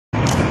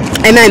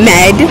Am I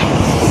mad?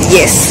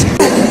 Yes.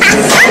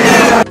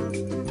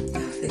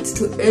 It's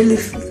too early.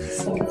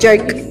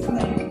 Jerk.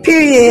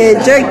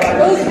 Period. Jerk.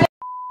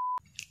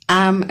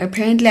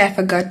 Apparently I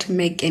forgot to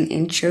make an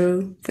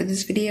intro for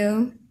this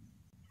video.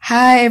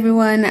 Hi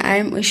everyone,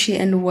 I'm Ushi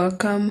and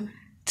welcome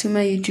to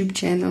my YouTube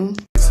channel.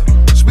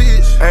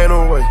 Ain't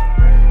no way.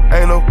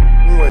 Ain't no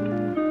way.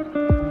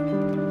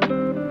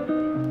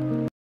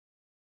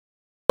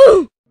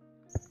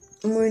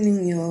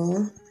 Morning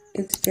y'all.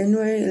 It's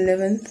January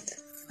 11th,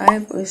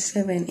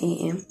 5:07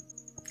 a.m.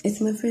 It's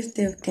my first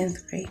day of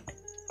 10th grade.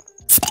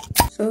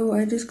 So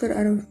I just got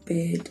out of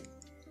bed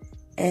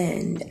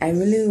and I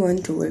really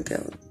want to work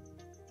out.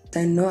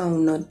 I know I will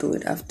not do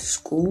it after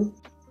school,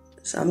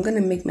 so I'm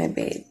gonna make my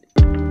bed.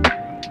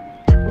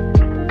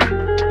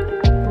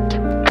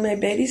 My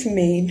bed is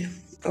made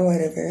or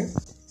whatever,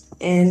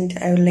 and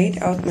I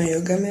laid out my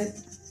yoga mat.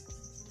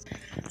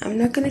 I'm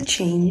not gonna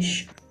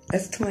change,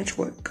 that's too much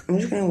work. I'm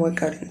just gonna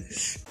work out in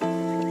this.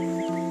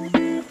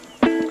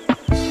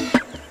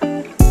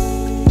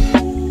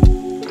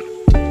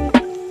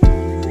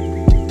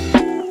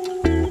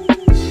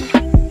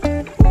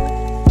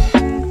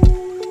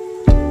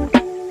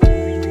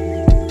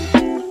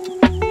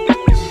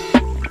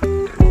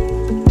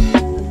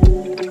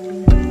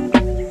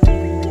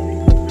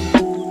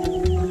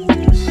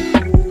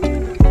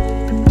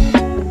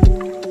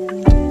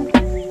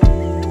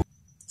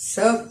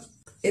 So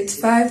it's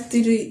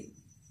 5:30.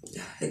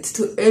 It's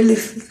too early.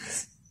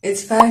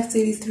 It's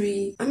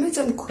 5:33. I made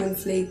some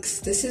cornflakes.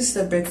 This is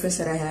the breakfast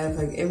that I have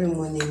like every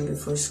morning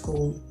before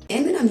school.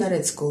 And when I'm not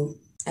at school,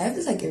 I have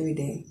this like every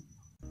day.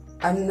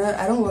 I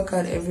don't work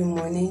out every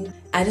morning.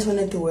 I just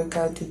wanted to work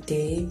out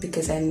today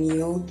because I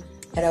knew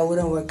that I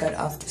wouldn't work out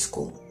after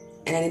school.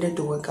 And I needed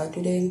to work out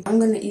today. I'm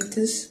gonna eat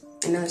this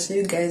and I'll see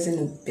you guys in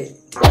a bit.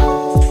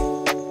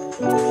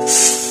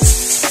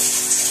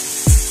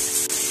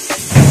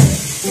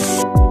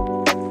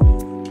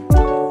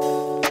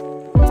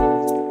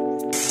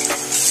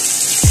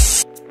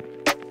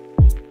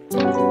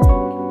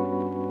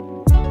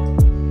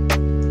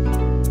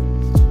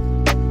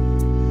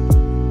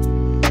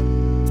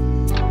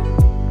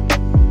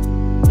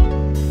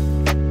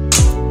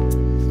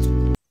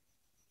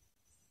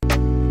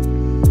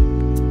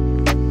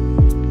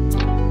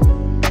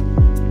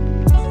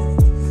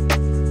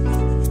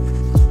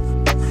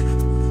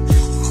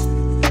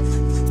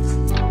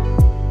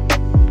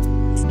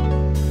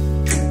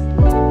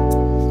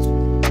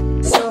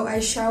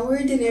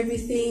 Showered and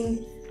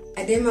everything.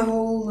 I did my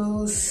whole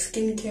little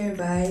skincare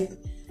vibe.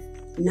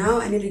 Now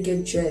I need to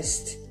get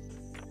dressed.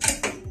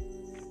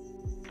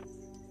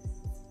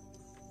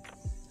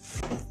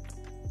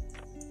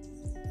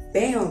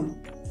 Bam!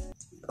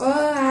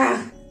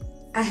 Oh,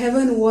 I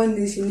haven't worn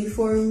this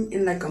uniform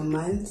in like a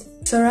month.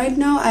 So right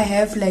now I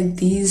have like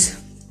these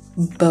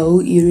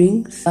bow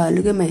earrings.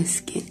 Look at my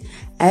skin.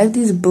 I have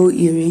these bow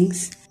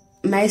earrings.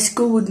 My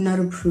school would not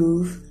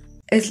approve.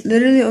 It's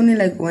literally only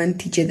like one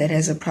teacher that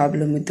has a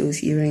problem with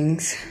those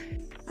earrings.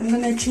 I'm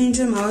gonna change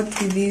them out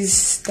to these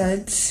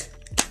studs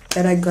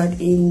that I got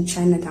in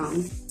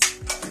Chinatown.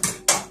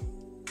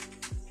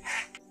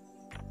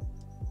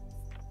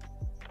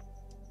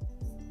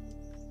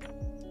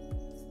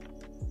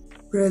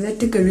 Bro, that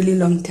took a really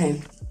long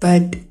time.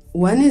 But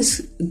one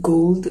is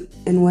gold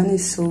and one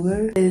is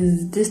silver.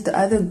 Is this the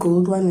other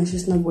gold one is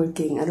just not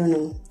working? I don't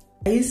know.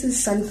 I use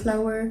this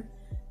sunflower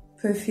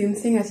perfume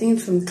thing. I think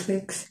it's from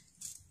Clicks.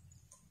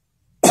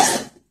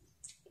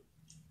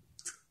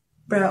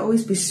 But I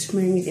always be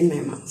smearing it in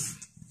my mouth.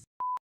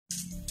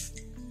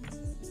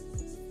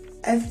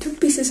 I have 2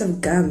 pieces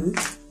of gum.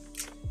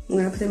 I'm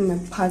gonna put them in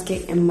my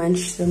pocket and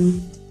munch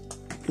them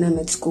when I'm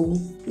at school.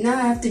 Now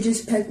I have to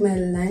just pack my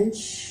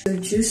lunch. So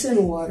juice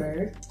and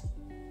water.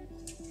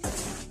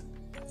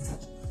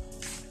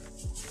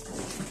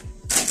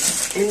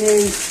 And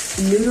then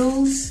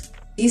noodles.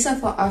 These are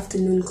for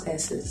afternoon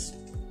classes.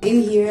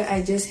 In here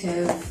I just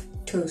have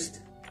toast.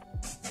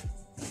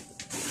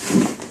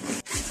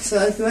 So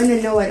if you want to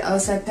know what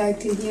else I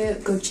packed in here,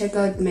 go check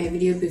out my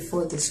video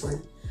before this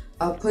one.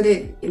 I'll put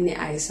it in the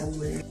eye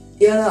somewhere.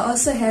 Yeah, I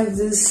also have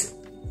this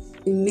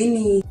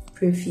mini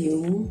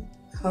perfume.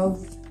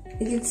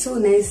 It's so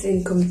nice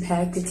and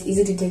compact. It's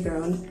easy to take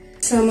around.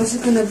 So I'm also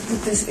gonna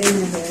put this in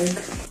my bag.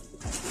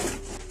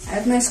 I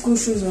have my school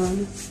shoes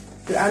on.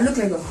 Dude, I look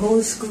like a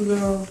whole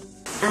schoolgirl.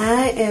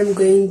 I am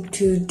going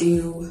to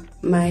do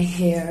my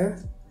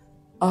hair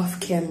off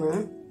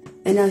camera.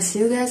 And I'll see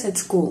you guys at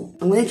school.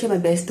 I'm gonna try my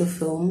best to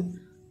film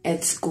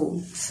at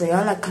school. So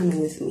y'all are coming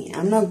with me.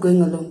 I'm not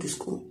going alone to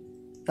school.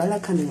 Y'all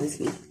are coming with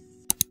me.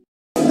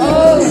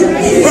 Oh!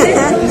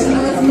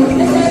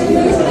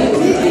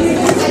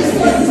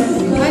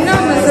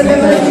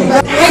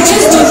 I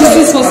just do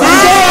this for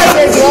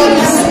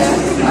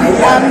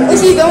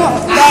Ushi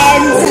don't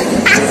dance.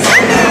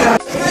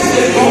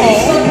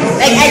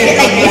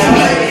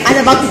 I was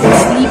about to go to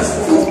sleep.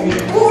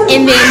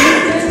 And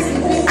then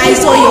I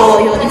saw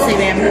your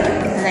Instagram.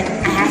 Like,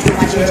 I have to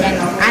watch your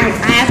channel. I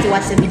have to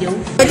watch the video.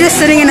 We're just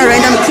sitting in a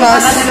random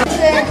class.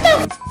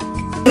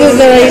 This is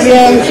the lady,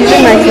 she's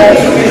in my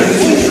class.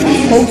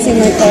 Hope's in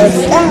my class.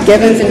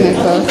 Gavin's in my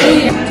class.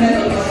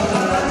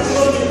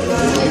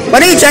 What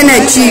are you trying to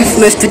achieve,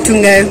 Mr.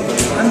 Tunga?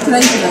 I'm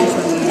trying to write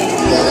for you.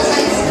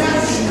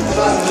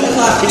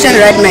 You're trying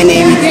to write my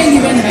name.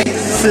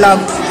 Flop.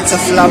 It's a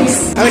flop.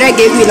 Aurea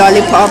gave me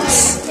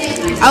lollipops.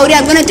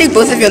 Aurea, I'm gonna take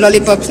both of your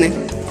lollipops now.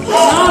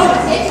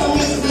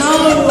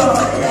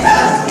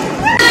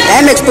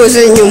 I'm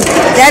exposing you.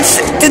 That's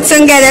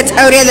Tutsunga, that's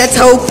Aurea, that's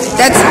Hope.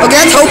 That's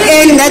Hope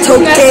N, that's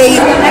Hope K,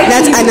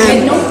 that's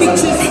Anna. No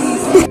pictures.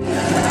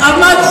 I'm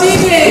not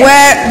cheating.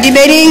 We're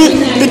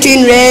debating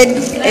between red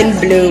and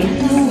blue.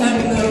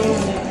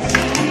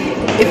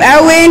 If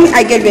I win,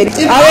 I get red.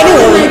 I already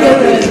won.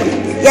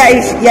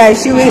 Yeah, if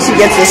she wins, she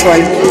gets this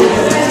one.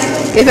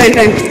 If I'm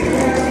fine.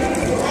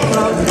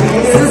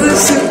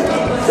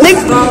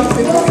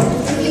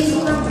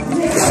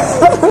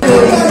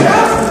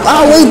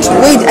 Oh wait,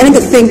 I need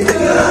to think.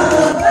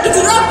 It's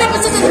rock,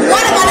 paper, scissors.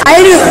 What about I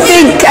need to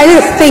think. I know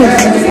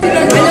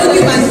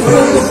you man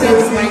broke your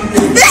friends mind.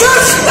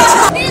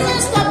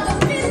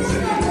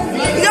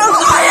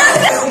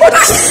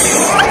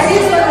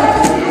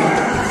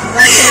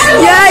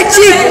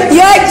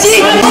 Yeah,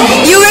 cheat.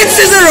 You went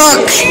scissor rock.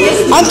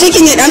 I'm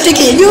taking it.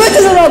 You went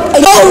scissor rock.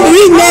 Oh,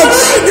 rematch.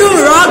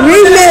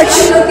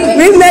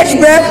 Rematch,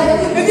 bruh.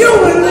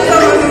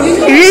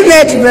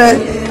 Rematch, bruh.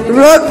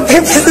 Rock,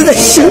 paper, scissors,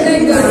 shoot.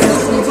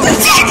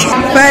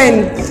 Fine.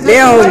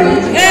 Damn.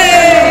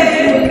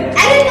 I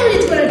didn't know you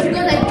were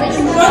going to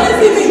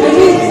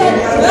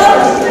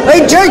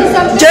Wait, jerk.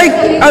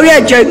 Aurea,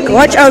 jerk.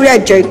 Watch Aurea,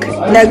 jerk.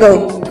 Now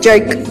go,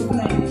 jerk.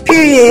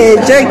 Period,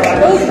 jerk.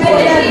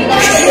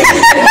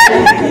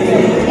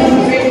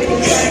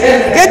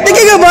 You're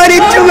thinking about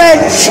it too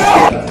much.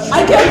 I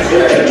can't.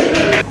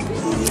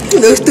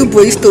 Those two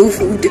boys stole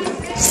food.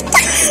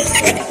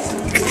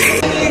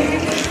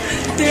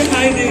 They're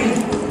hiding.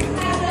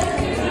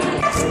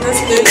 This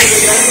lady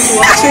is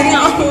watching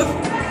out.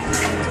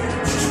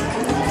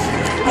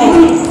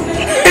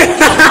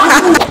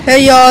 Hey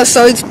y'all,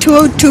 so it's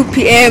 2:02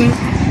 p.m.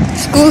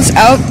 School's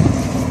out.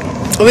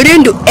 We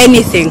didn't do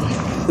anything.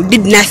 We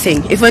did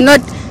nothing. If we're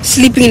not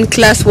sleeping in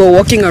class, we're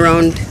walking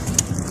around.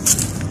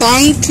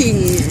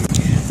 Bunking.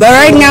 But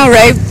right now,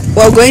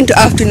 we're going to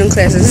afternoon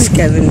classes. This is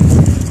Kevin.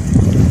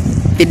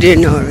 You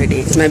didn't know already.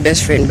 It's my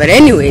best friend. But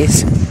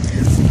anyways,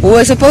 we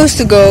were supposed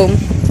to go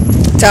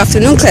to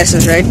afternoon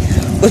classes, right?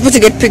 We're supposed to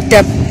get picked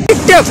up.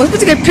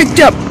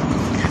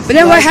 But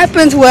then what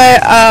happens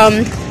where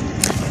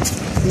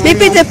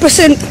maybe the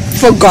person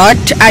forgot.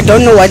 I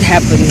don't know what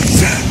happened.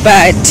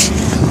 But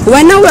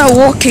right now we're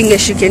walking,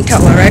 as you can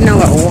tell. Right now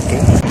we're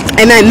walking.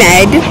 Am I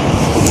mad?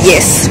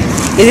 Yes.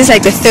 This is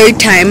like the third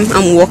time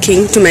I'm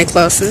walking to my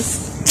classes.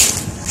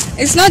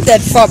 It's not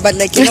that far, but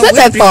like It's not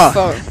that far,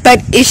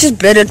 but it's just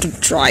better to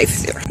drive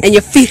there. And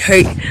your feet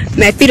hurt.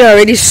 My feet are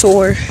already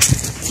sore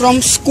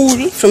From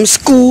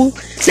school.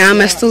 Now I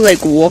must still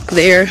like walk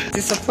there.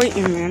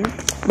 Disappointing, man.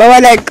 But we're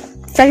like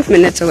 5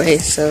 minutes away,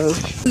 so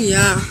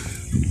Yeah.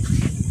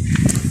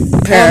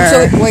 per-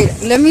 So wait,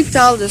 let me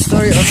tell the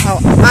story of how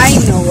I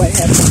know what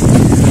happened.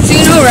 so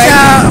you know, right?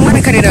 I'm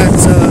gonna cut it out.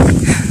 So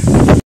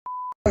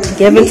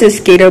Gavin's a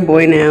skater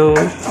boy now.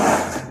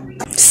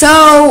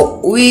 So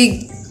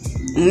we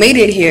made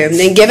it here.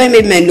 Then Gavin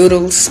made my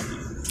noodles.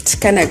 It's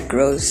kind of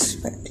gross,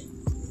 but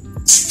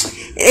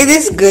it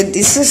is good.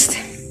 It's just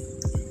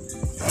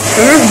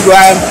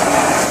dry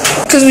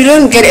because we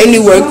don't get any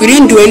work. We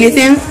didn't do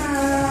anything.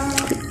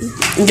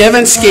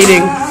 Gavin's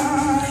skating.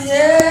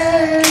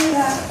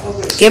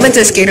 Gavin's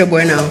a skater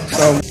boy now.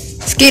 So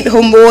skate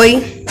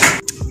homeboy.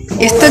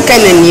 It's still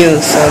kind of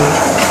new. So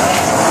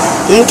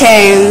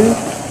okay.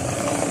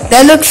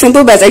 That looks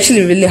simple, but it's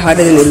actually really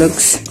harder than it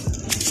looks.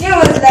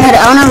 But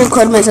I want to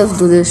record myself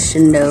do this,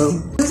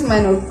 Shindo. This is my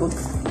notebook.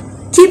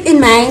 Keep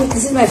in mind,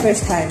 this is my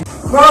first time.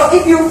 Bro,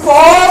 if you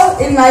fall,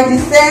 in my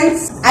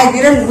defense, I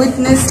didn't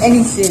witness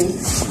anything.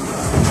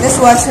 Let's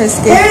watch her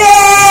skate.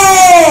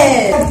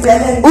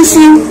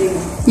 Ushi,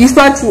 you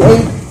thought she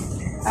ate.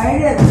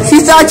 She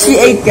thought she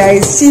ate,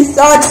 guys. She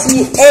thought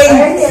she ate.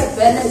 already have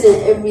better than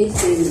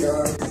everything,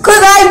 though.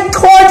 Cause I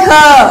taught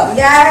her.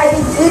 Yeah,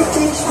 you did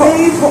teach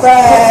me.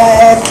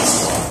 But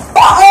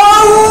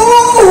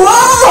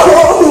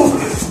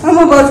I'm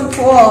about to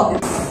fall.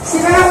 She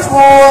gonna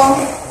fall.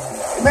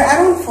 But I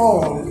don't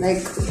fall.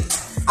 Like,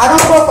 I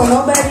don't fall for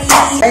nobody.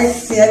 I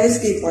see, I have a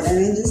skateboard and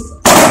then just.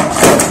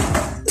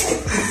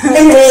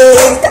 Hey,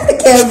 stop the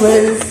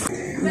cameras.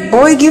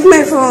 Boy, give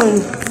my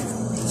phone.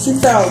 She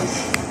fell.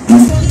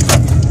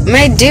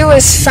 My day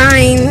was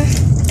fine.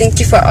 Thank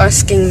you for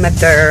asking,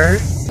 mother.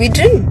 We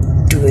didn't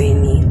do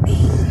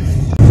anything.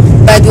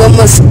 But we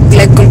almost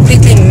like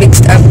completely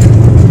mixed up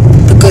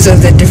because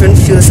of the different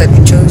fields that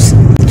we chose.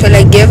 So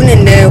like Gavin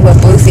and I were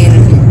both in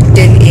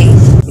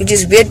 10A, which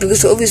is weird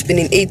because we've always been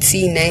in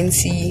 8C,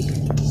 9C.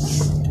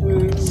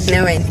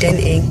 Now we're in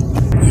 10A.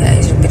 Yeah,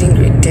 he's repeating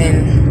grade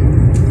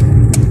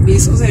 10.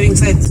 He's also having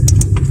science.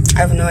 I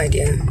have no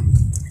idea.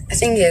 I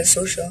think he has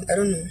social. I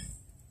don't know.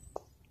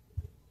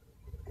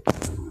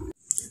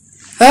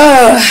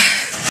 Oh,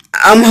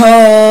 I'm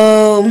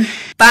home.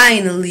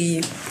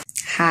 Finally.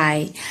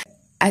 Hi.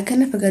 I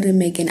kind of forgot to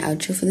make an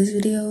outro for this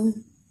video.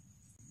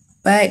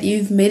 But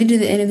you've made it to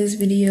the end of this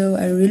video.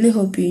 I really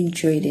hope you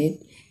enjoyed it.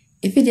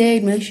 If you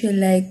did, make sure you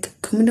like,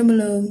 comment down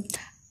below.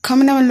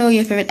 Comment down below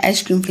your favorite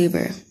ice cream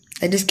flavor.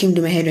 That just came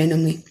to my head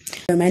randomly.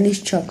 Mine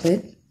is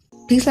chocolate.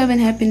 Peace, love,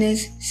 and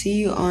happiness. See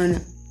you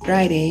on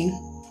Friday.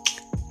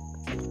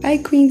 Bye,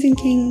 queens and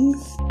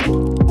kings.